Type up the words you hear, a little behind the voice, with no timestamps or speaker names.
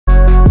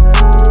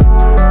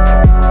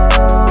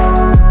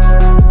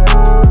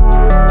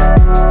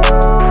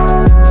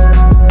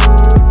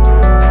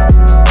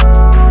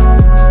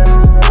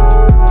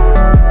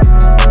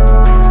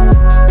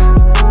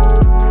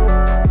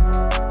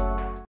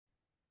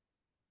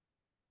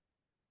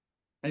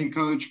Hey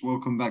coach,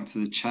 welcome back to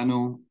the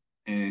channel.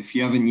 If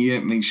you haven't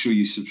yet, make sure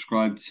you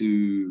subscribe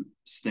to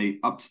stay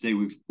up to date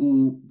with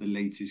all the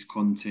latest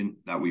content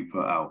that we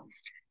put out.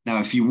 Now,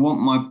 if you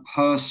want my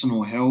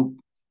personal help,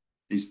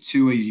 there's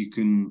two ways you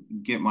can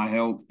get my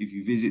help. If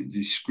you visit the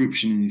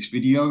description in this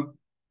video,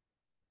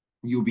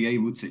 you'll be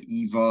able to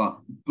either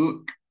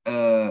book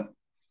a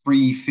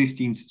free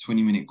 15 to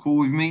 20-minute call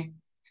with me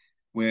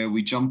where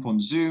we jump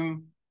on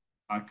Zoom.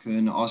 I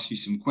can ask you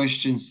some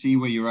questions, see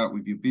where you're at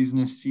with your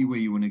business, see where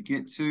you want to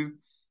get to,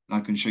 and I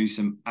can show you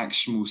some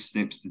actionable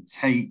steps to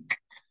take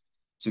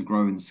to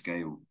grow and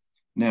scale.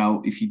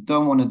 Now, if you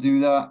don't want to do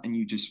that and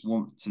you just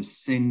want to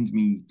send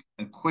me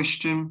a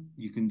question,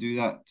 you can do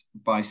that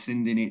by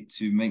sending it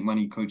to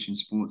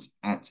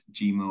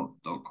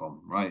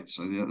makemoneycoachingsports@gmail.com, right?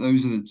 So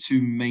those are the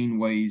two main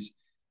ways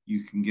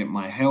you can get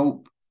my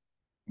help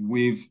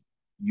with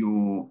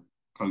your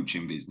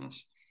coaching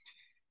business.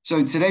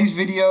 So today's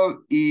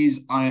video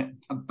is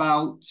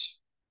about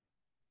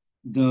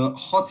the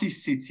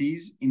hottest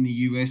cities in the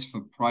US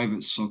for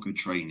private soccer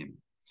training.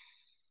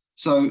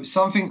 So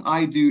something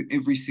I do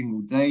every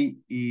single day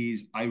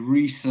is I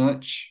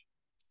research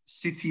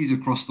cities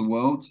across the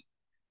world.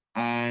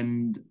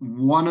 And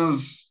one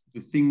of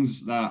the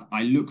things that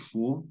I look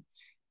for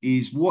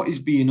is what is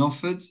being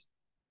offered,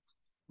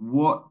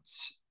 what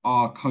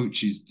are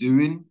coaches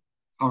doing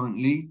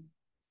currently,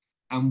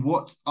 and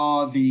what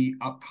are the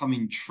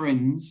upcoming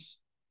trends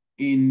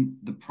in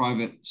the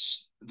private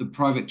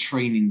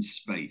training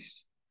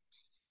space.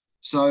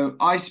 So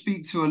I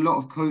speak to a lot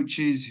of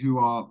coaches who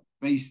are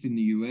based in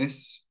the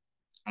US.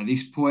 At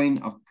this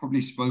point, I've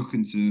probably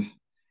spoken to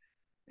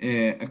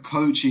a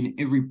coach in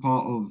every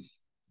part of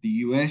the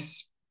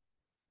US.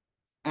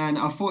 And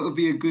I thought it would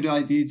be a good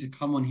idea to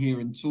come on here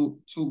and talk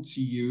to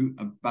you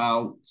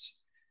about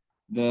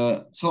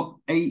the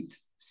top 8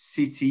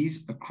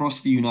 cities across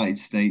the United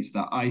States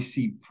that I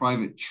see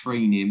private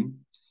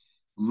training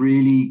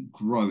really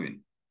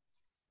growing.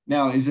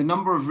 Now, there's a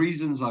number of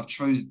reasons I've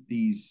chose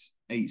these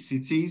 8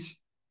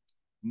 cities,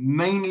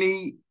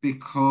 mainly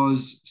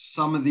because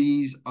some of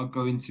these are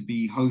going to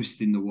be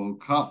hosting the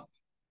World Cup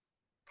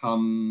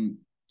come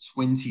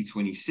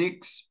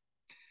 2026,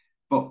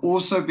 but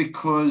also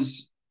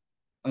because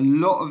a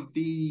lot of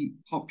the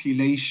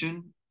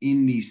population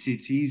in these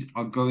cities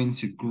are going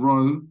to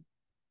grow.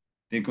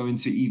 They're going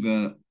to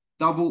either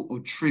double or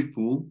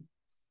triple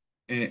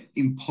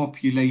in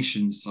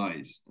population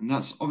size. And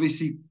that's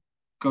obviously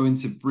going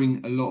to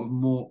bring a lot of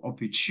more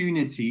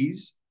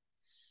opportunities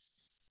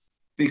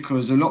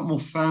because a lot more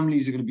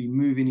families are going to be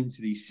moving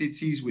into these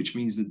cities, which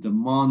means the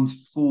demand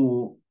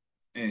for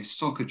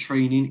soccer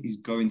training is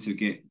going to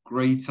get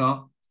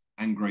greater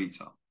and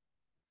greater.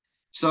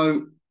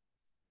 So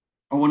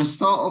I want to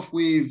start off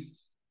with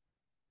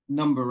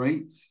number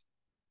 8.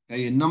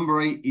 Okay, and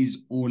number 8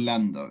 is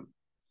Orlando.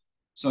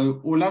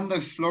 So Orlando,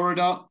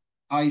 Florida,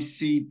 I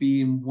see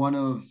being one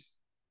of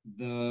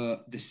the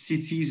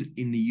cities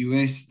in the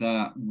US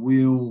that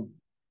will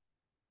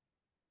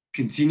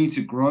continue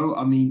to grow.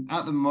 I mean,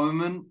 at the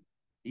moment,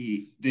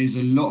 there's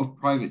a lot of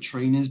private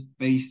trainers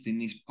based in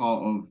this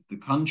part of the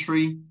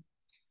country.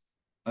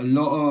 A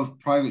lot of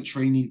private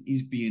training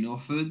is being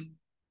offered.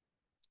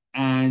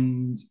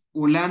 And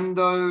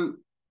Orlando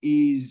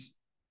is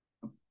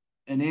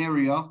an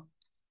area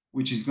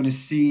which is going to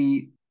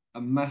see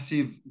a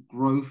massive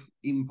growth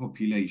in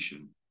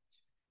population.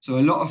 So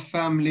a lot of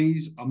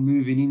families are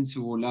moving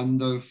into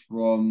Orlando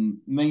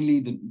from mainly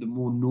the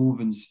more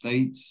northern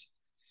states,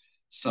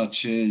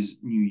 such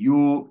as New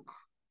York,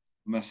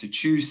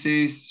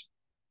 Massachusetts,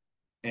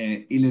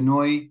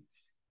 Illinois.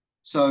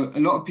 So a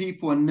lot of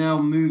people are now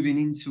moving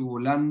into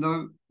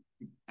Orlando.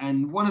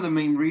 And one of the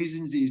main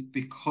reasons is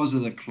because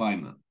of the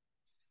climate.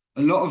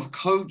 A lot of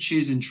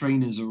coaches and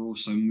trainers are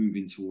also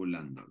moving to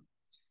Orlando.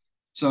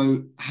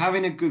 So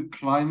having a good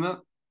climate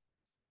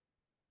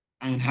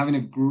and having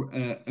a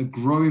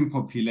growing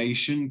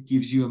population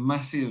gives you a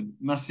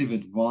massive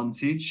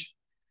advantage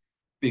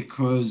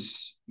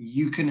because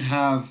you can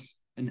have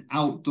an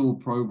outdoor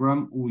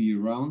program all year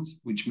round,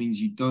 which means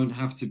you don't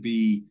have to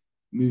be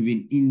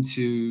moving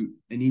into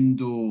an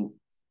indoor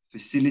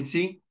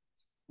facility,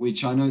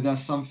 which I know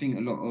that's something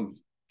a lot of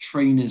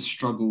trainers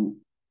struggle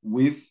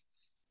with,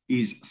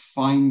 is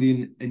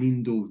finding an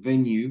indoor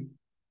venue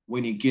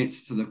when it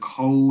gets to the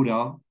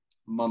colder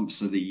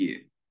months of the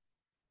year.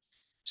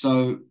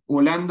 So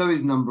Orlando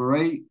is number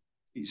 8.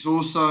 It's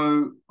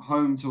also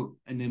home to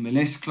an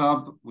MLS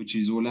club, which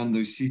is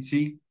Orlando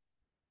City.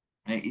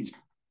 It's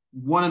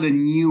one of the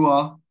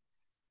newer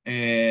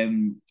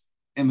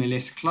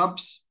MLS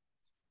clubs.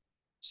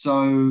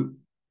 So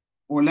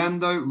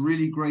Orlando,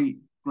 really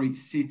great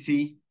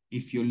city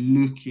if you're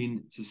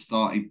looking to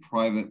start a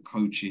private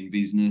coaching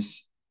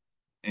business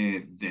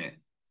there.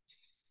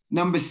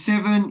 Number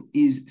 7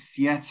 is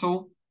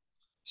Seattle.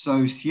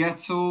 So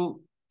Seattle,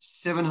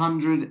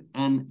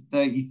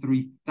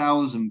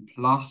 733,000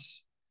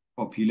 plus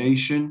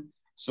population.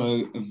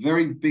 So a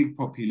very big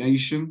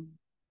population.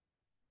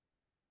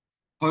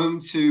 Home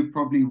to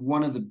probably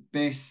one of the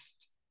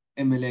best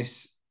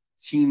MLS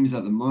teams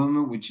at the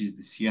moment, which is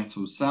the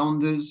Seattle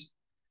Sounders.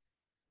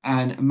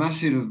 And a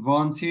massive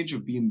advantage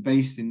of being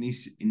based in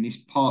this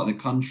part of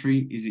the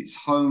country is it's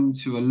home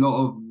to a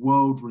lot of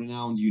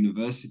world-renowned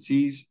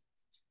universities,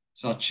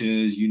 such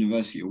as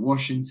University of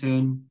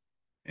Washington,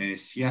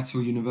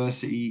 Seattle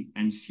University,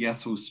 and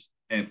Seattle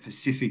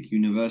Pacific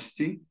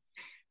University.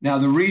 Now,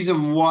 the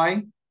reason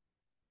why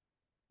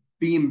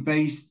being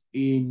based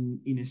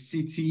in a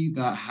city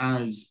that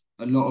has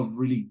a lot of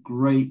really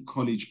great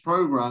college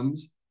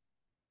programs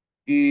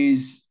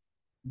is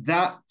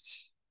that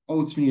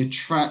ultimately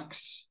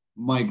attracts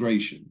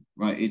migration,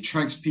 right? It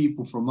attracts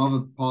people from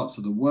other parts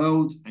of the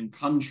world and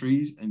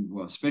countries, and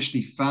well,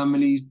 especially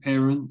families,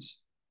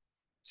 parents,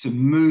 to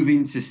move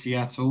into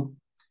Seattle.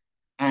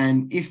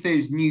 And if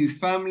there's new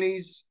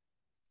families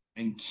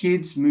and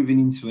kids moving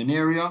into an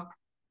area,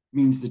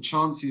 means the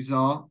chances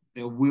are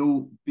there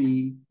will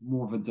be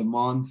more of a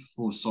demand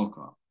for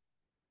soccer.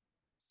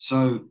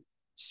 So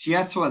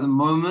Seattle at the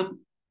moment,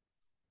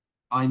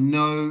 I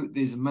know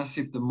there's a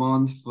massive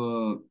demand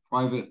for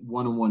private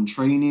one-on-one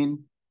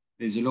training.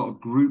 There's a lot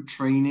of group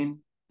training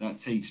that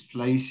takes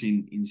place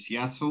in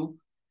Seattle.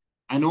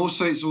 And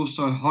also, it's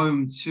also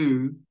home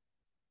to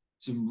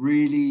some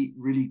really,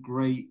 really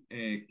great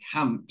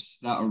camps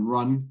that are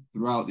run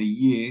throughout the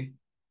year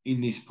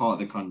in this part of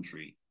the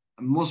country,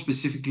 and more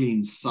specifically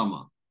in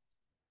summer.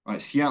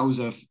 Right, Seattle's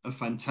a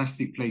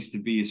fantastic place to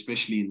be,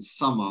 especially in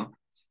summer.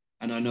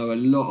 And I know a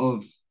lot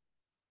of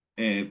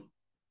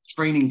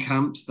training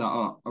camps that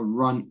are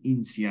run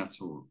in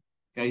Seattle.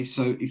 Okay,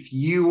 so if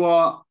you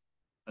are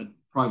a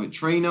private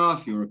trainer,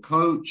 if you're a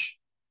coach,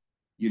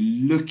 you're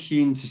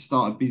looking to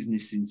start a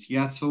business in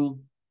Seattle,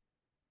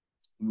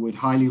 would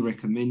highly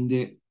recommend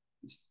it.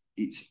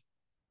 It's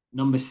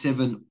number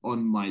 7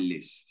 on my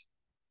list.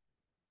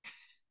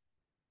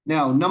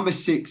 Now, number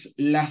 6,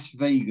 Las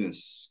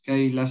Vegas.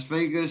 Okay, Las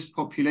Vegas,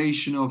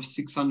 population of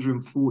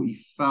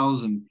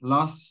 640,000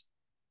 plus.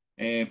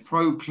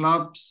 Pro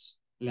clubs,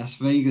 Las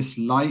Vegas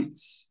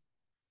Lights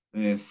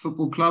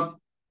Football Club.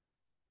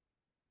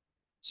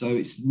 So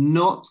it's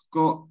not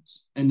got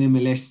an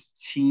MLS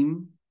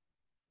team,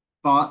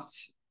 but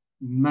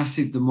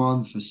massive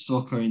demand for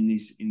soccer in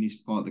this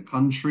part of the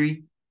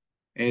country.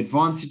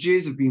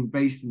 Advantages of being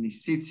based in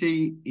this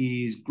city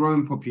is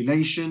growing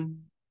population.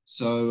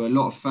 So a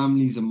lot of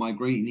families are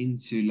migrating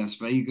into Las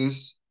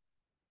Vegas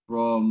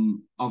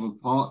from other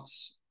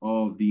parts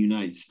of the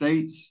United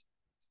States.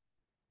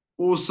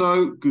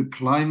 Also, good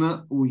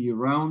climate all year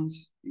round.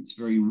 It's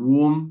very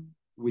warm,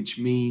 which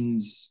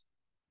means,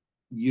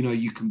 you know,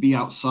 you can be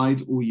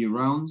outside all year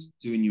round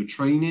doing your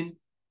training.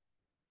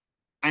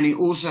 And it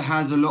also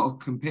has a lot of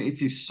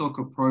competitive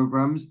soccer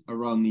programs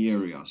around the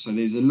area. So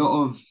there's a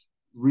lot of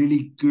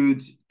really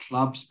good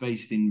clubs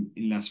based in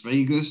Las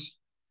Vegas.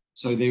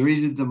 So there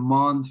is a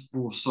demand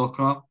for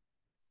soccer.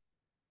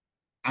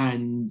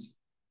 And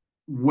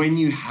when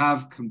you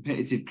have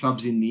competitive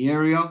clubs in the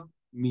area,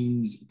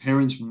 means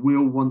parents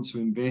will want to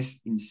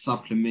invest in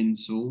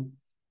supplemental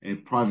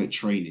private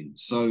training.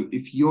 So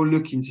if you're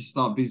looking to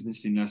start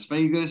business in Las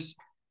Vegas,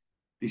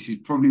 this is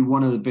probably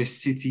one of the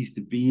best cities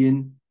to be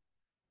in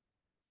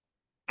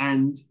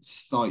and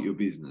start your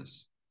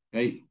business.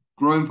 Okay,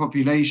 growing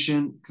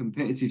population,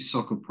 competitive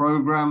soccer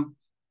program,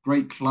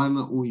 great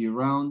climate all year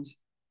round,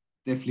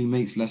 definitely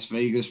makes Las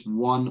Vegas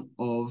one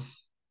of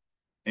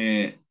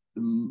the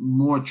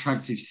more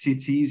attractive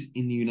cities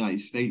in the United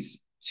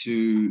States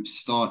to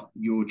start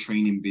your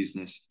training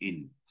business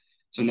in.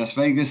 So Las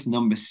Vegas,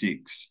 number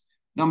 6.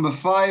 Number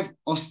 5,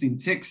 Austin,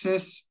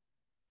 Texas.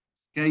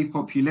 Okay,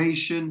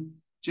 population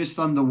just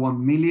under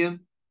 1 million.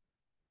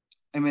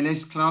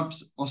 MLS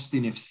clubs,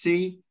 Austin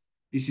FC.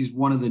 This is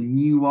one of the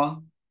newer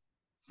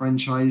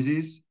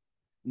franchises.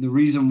 And the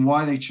reason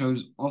why they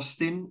chose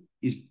Austin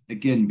is,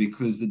 again,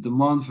 because the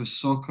demand for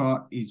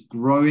soccer is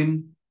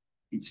growing.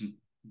 It's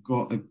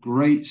got a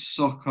great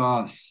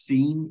soccer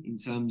scene in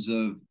terms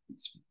of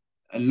it's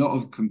a lot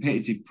of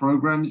competitive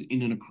programs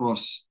in and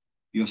across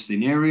the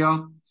Austin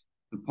area.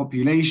 The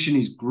population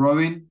is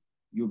growing.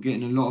 You're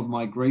getting a lot of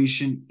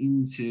migration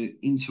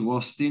into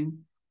Austin.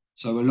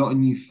 So a lot of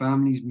new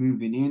families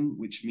moving in,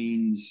 which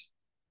means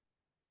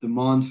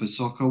demand for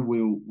soccer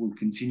will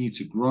continue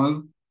to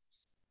grow.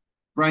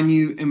 Brand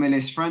new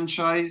MLS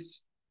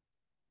franchise.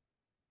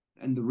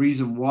 And the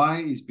reason why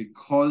is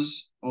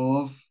because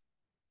of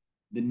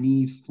the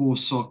need for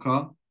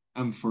soccer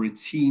and for a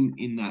team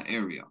in that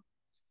area.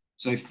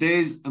 So if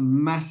there's a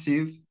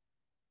massive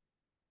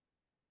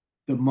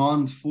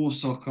demand for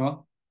soccer,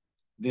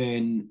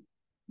 then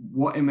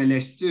what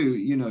MLS do,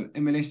 you know,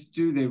 MLS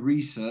do their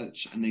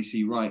research and they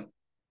see, right,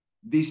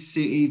 this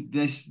city,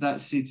 that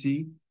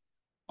city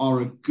are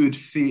a good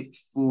fit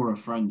for a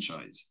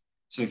franchise.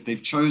 So if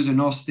they've chosen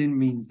Austin,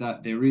 means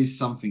that there is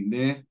something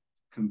there,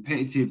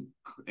 competitive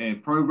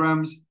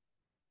programs,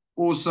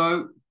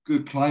 also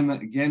good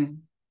climate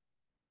again.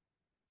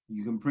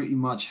 You can pretty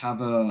much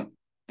have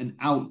an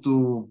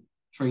outdoor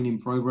training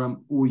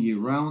program all year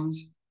round.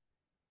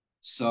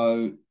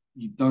 So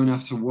you don't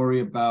have to worry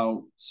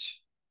about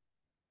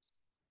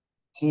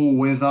poor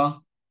weather,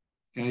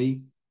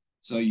 okay?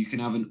 So you can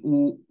have an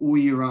all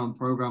year round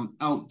program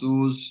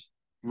outdoors.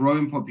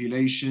 Growing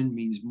population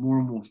means more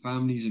and more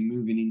families are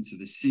moving into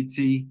the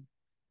city,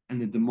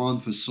 and the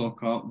demand for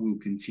soccer will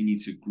continue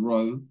to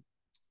grow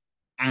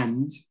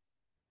and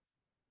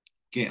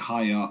get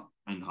higher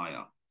and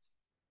higher.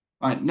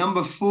 All right,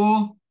 number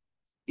 4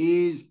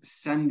 is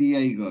San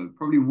Diego,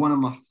 probably one of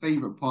my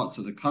favorite parts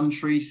of the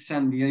country.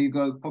 San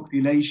Diego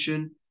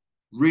population,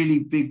 really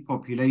big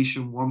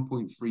population,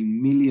 1.3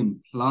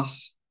 million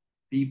plus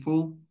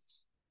people.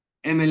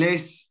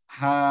 MLS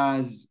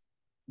has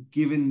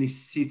given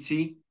this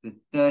city the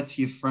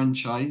 30th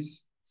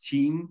franchise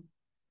team,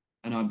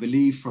 and I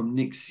believe from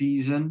next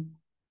season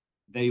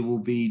they will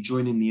be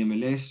joining the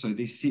MLS. So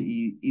this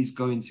city is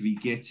going to be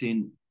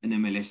getting an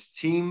MLS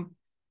team.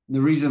 And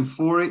the reason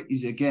for it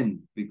is,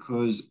 again,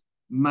 because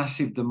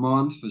massive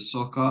demand for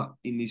soccer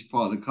in this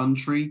part of the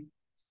country,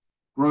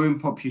 growing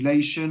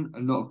population. A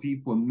lot of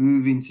people are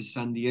moving to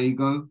San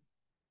Diego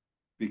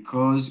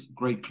because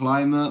great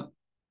climate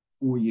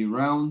all year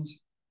round.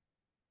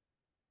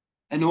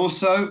 And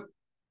also,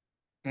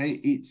 okay,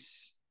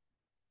 it's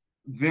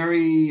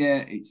very,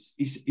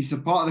 it's a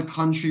part of the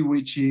country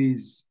which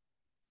is,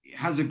 it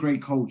has a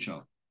great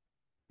culture,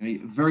 okay?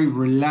 A very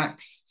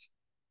relaxed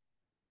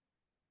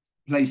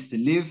place to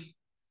live.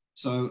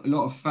 So a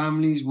lot of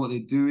families, what they're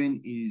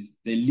doing is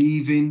they're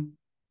leaving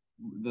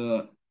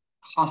the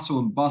hustle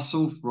and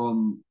bustle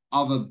from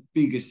other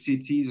bigger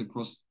cities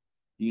across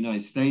the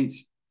United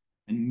States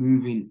and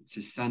moving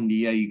to San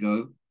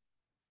Diego,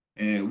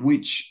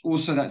 which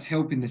also that's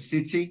helping the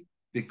city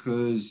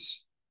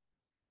because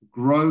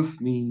growth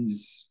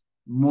means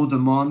more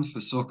demand for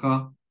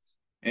soccer.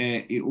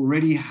 It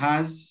already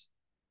has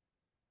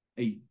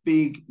a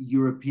big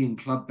European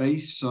club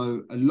base.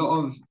 So a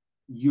lot of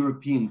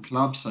European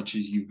clubs such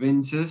as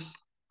Juventus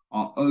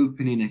are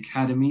opening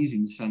academies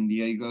in San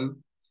Diego.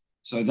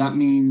 So that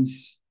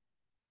means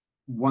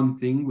one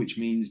thing, which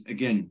means,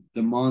 again,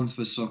 demand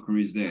for soccer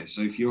is there.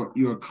 So if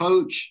you're a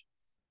coach,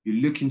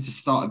 you're looking to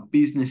start a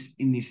business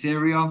in this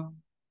area,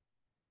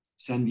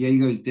 San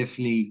Diego is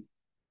definitely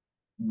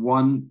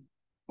one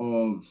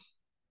of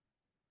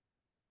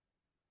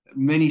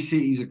many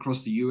cities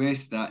across the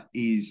US that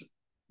is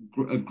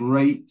a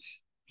great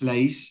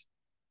place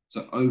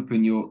to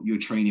open your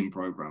training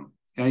program.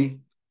 Okay.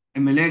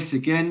 MLS,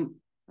 again,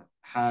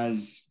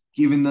 has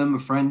given them a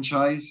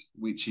franchise,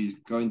 which is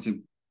going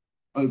to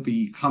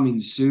be coming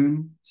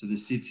soon to the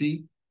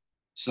city.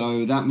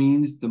 So that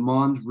means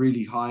demand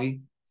really high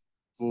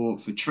for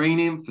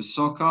training, for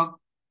soccer,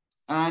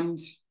 and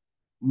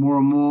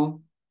more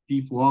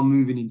people are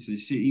moving into the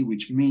city,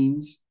 which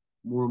means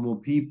more and more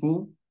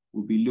people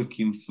will be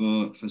looking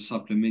for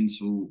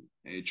supplemental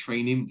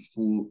training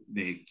for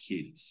their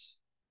kids.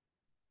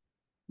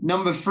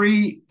 Number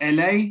 3,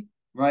 LA,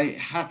 right?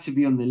 Had to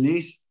be on the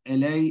list.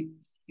 LA,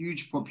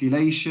 huge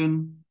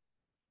population,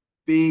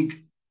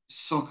 big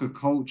soccer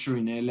culture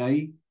in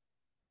LA.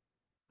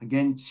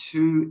 Again,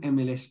 2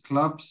 MLS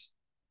clubs.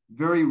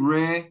 Very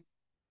rare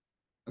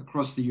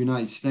across the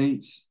United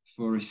States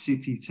for a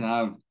city to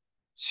have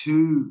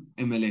 2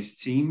 MLS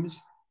teams,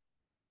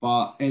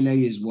 but LA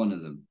is one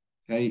of them.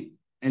 Okay.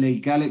 LA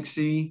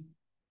Galaxy,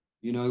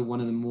 you know, one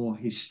of the more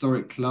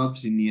historic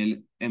clubs in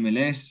the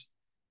MLS,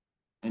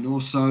 and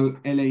also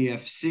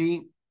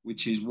LAFC,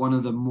 which is one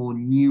of the more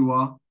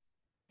newer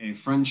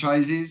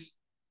franchises.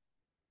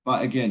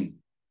 But again,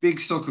 big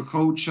soccer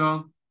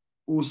culture,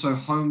 also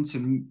home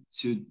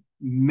to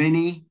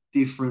many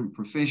different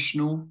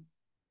professional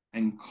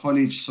and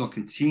college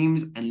soccer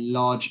teams and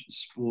large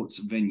sports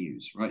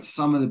venues, right?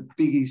 Some of the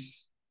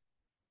biggest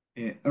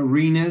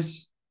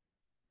arenas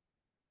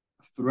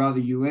throughout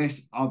the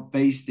US are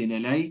based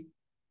in LA,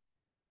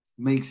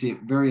 makes it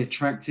very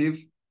attractive.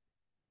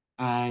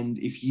 And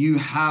if you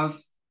have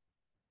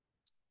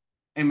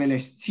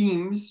MLS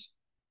teams,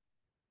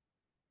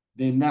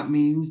 then that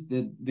means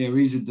that there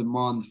is a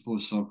demand for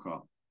soccer.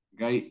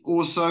 Okay.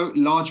 Also,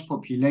 large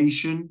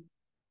population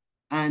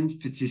and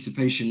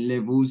participation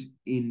levels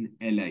in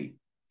LA.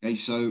 Okay.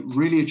 So,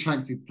 really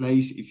attractive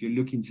place if you're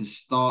looking to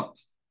start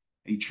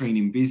a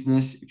training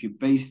business. If you're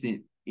based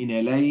in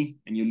LA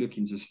and you're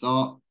looking to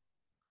start,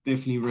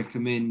 definitely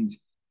recommend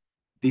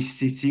this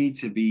city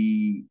to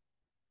be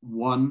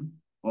one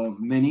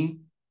of many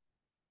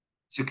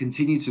to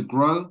continue to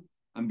grow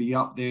and be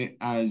up there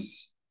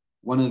as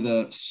one of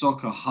the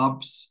soccer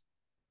hubs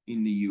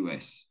in the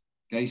US.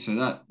 Okay, so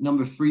that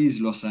number 3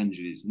 is Los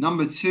Angeles.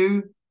 Number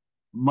 2,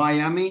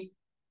 Miami.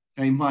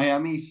 Okay,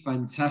 Miami,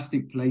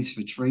 fantastic place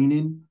for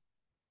training.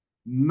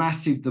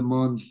 Massive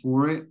demand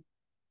for it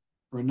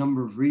for a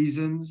number of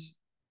reasons.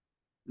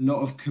 A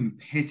lot of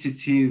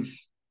competitive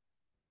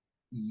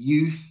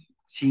youth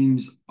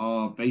teams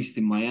are based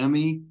in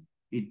Miami.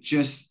 It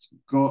just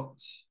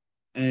got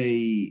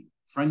a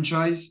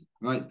franchise,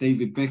 right?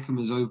 David Beckham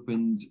has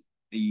opened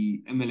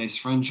the MLS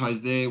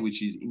franchise there,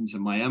 which is Inter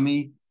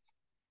Miami.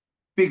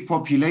 Big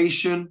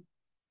population,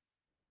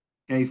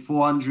 okay,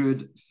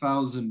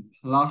 400,000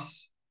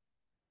 plus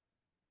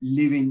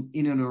living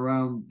in and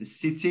around the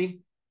city.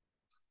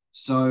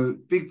 So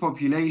big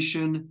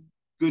population,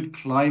 good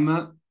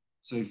climate.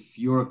 So if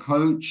you're a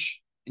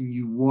coach and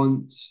you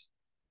want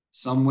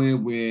somewhere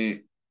where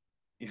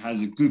it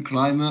has a good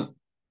climate,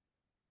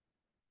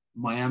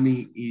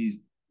 Miami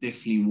is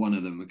definitely one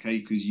of them, okay?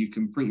 Because you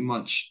can pretty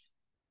much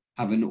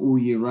have an all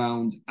year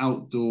round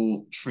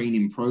outdoor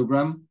training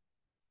program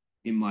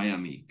in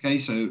Miami, okay?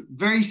 So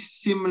very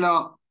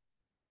similar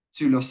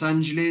to Los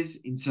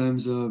Angeles in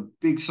terms of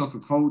big soccer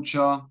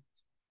culture,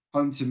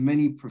 home to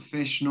many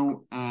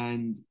professional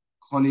and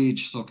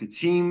college soccer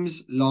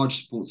teams,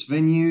 large sports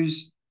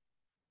venues,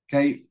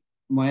 okay?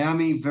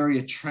 Miami, very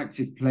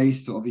attractive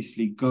place to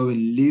obviously go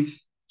and live.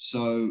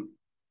 So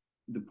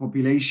the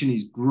population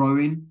is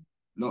growing.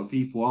 A lot of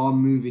people are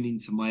moving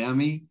into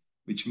Miami,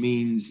 which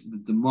means the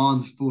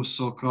demand for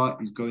soccer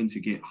is going to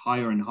get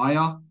higher and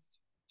higher.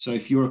 So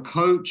if you're a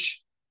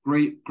coach,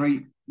 great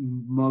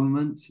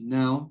moment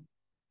now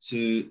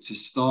to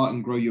start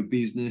and grow your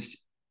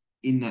business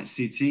in that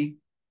city,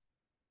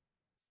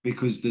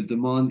 because the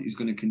demand is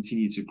going to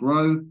continue to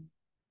grow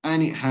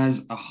and it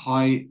has a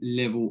high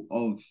level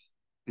of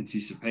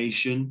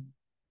participation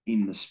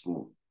in the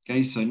sport.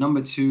 Okay, so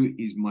number 2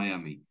 is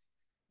Miami.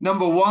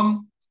 Number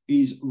 1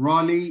 is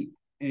Raleigh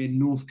in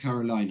North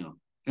Carolina.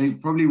 Okay,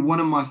 probably one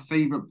of my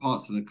favorite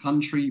parts of the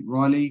country,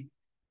 Raleigh.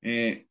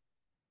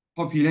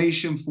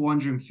 Population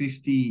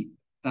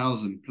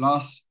 450,000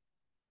 plus.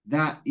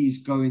 That is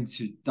going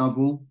to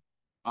double,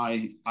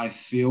 I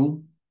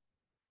feel,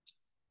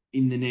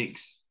 in the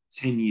next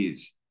 10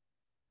 years.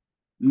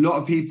 A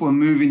lot of people are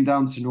moving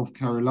down to North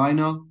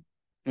Carolina.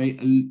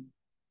 Okay,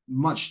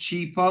 much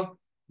cheaper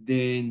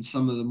than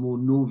some of the more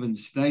northern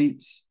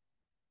states.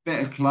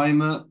 Better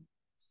climate.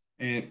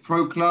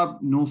 Pro Club,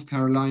 North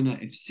Carolina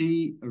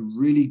FC, a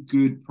really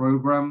good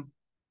program.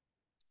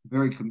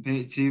 Very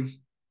competitive.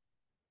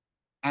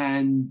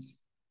 And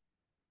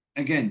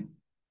again,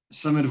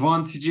 some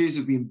advantages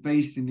of being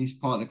based in this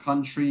part of the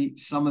country.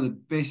 Some of the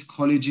best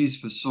colleges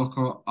for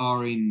soccer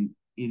are in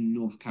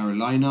North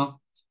Carolina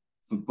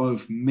for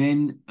both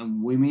men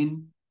and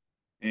women.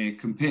 A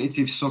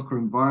competitive soccer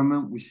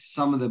environment with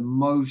some of the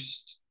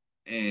most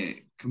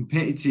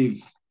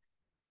competitive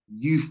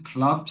youth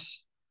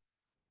clubs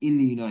in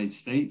the United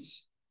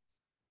States.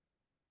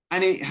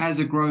 And it has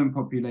a growing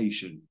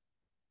population.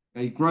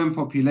 A growing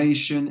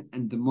population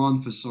and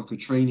demand for soccer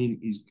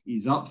training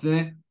is up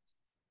there.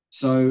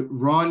 So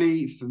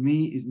Raleigh, for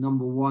me, is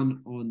number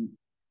 1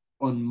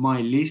 on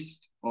my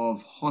list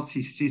of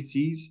hottest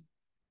cities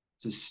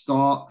to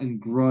start and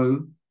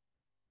grow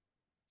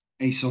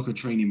a soccer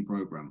training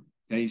program.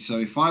 Okay, so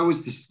if I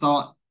was to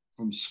start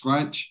from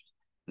scratch,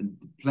 the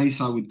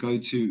place I would go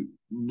to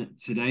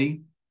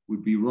today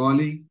would be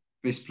Raleigh,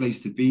 best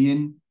place to be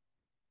in.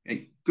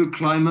 A good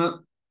climate,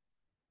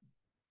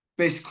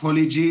 best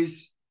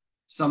colleges,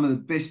 some of the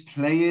best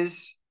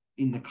players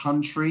in the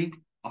country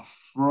are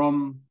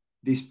from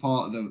this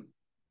part of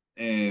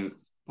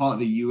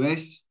the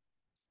US.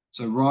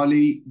 So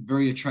Raleigh,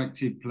 very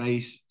attractive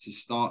place to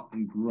start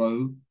and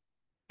grow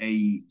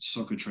a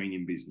soccer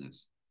training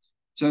business.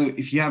 So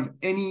if you have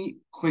any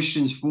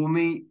questions for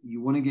me,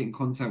 you want to get in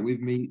contact with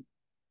me,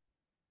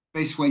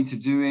 best way to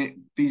do it,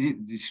 visit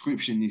the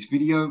description in this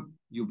video.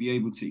 You'll be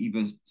able to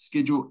either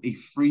schedule a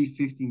free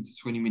 15 to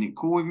 20-minute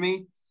call with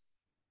me,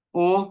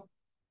 or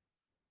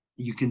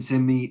you can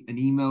send me an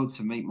email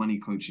to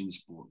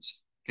makemoneycoachingsports.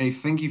 Okay,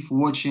 thank you for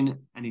watching.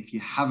 And if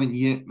you haven't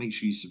yet, make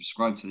sure you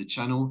subscribe to the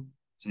channel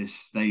to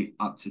stay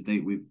up to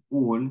date with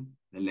all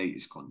the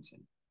latest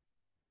content.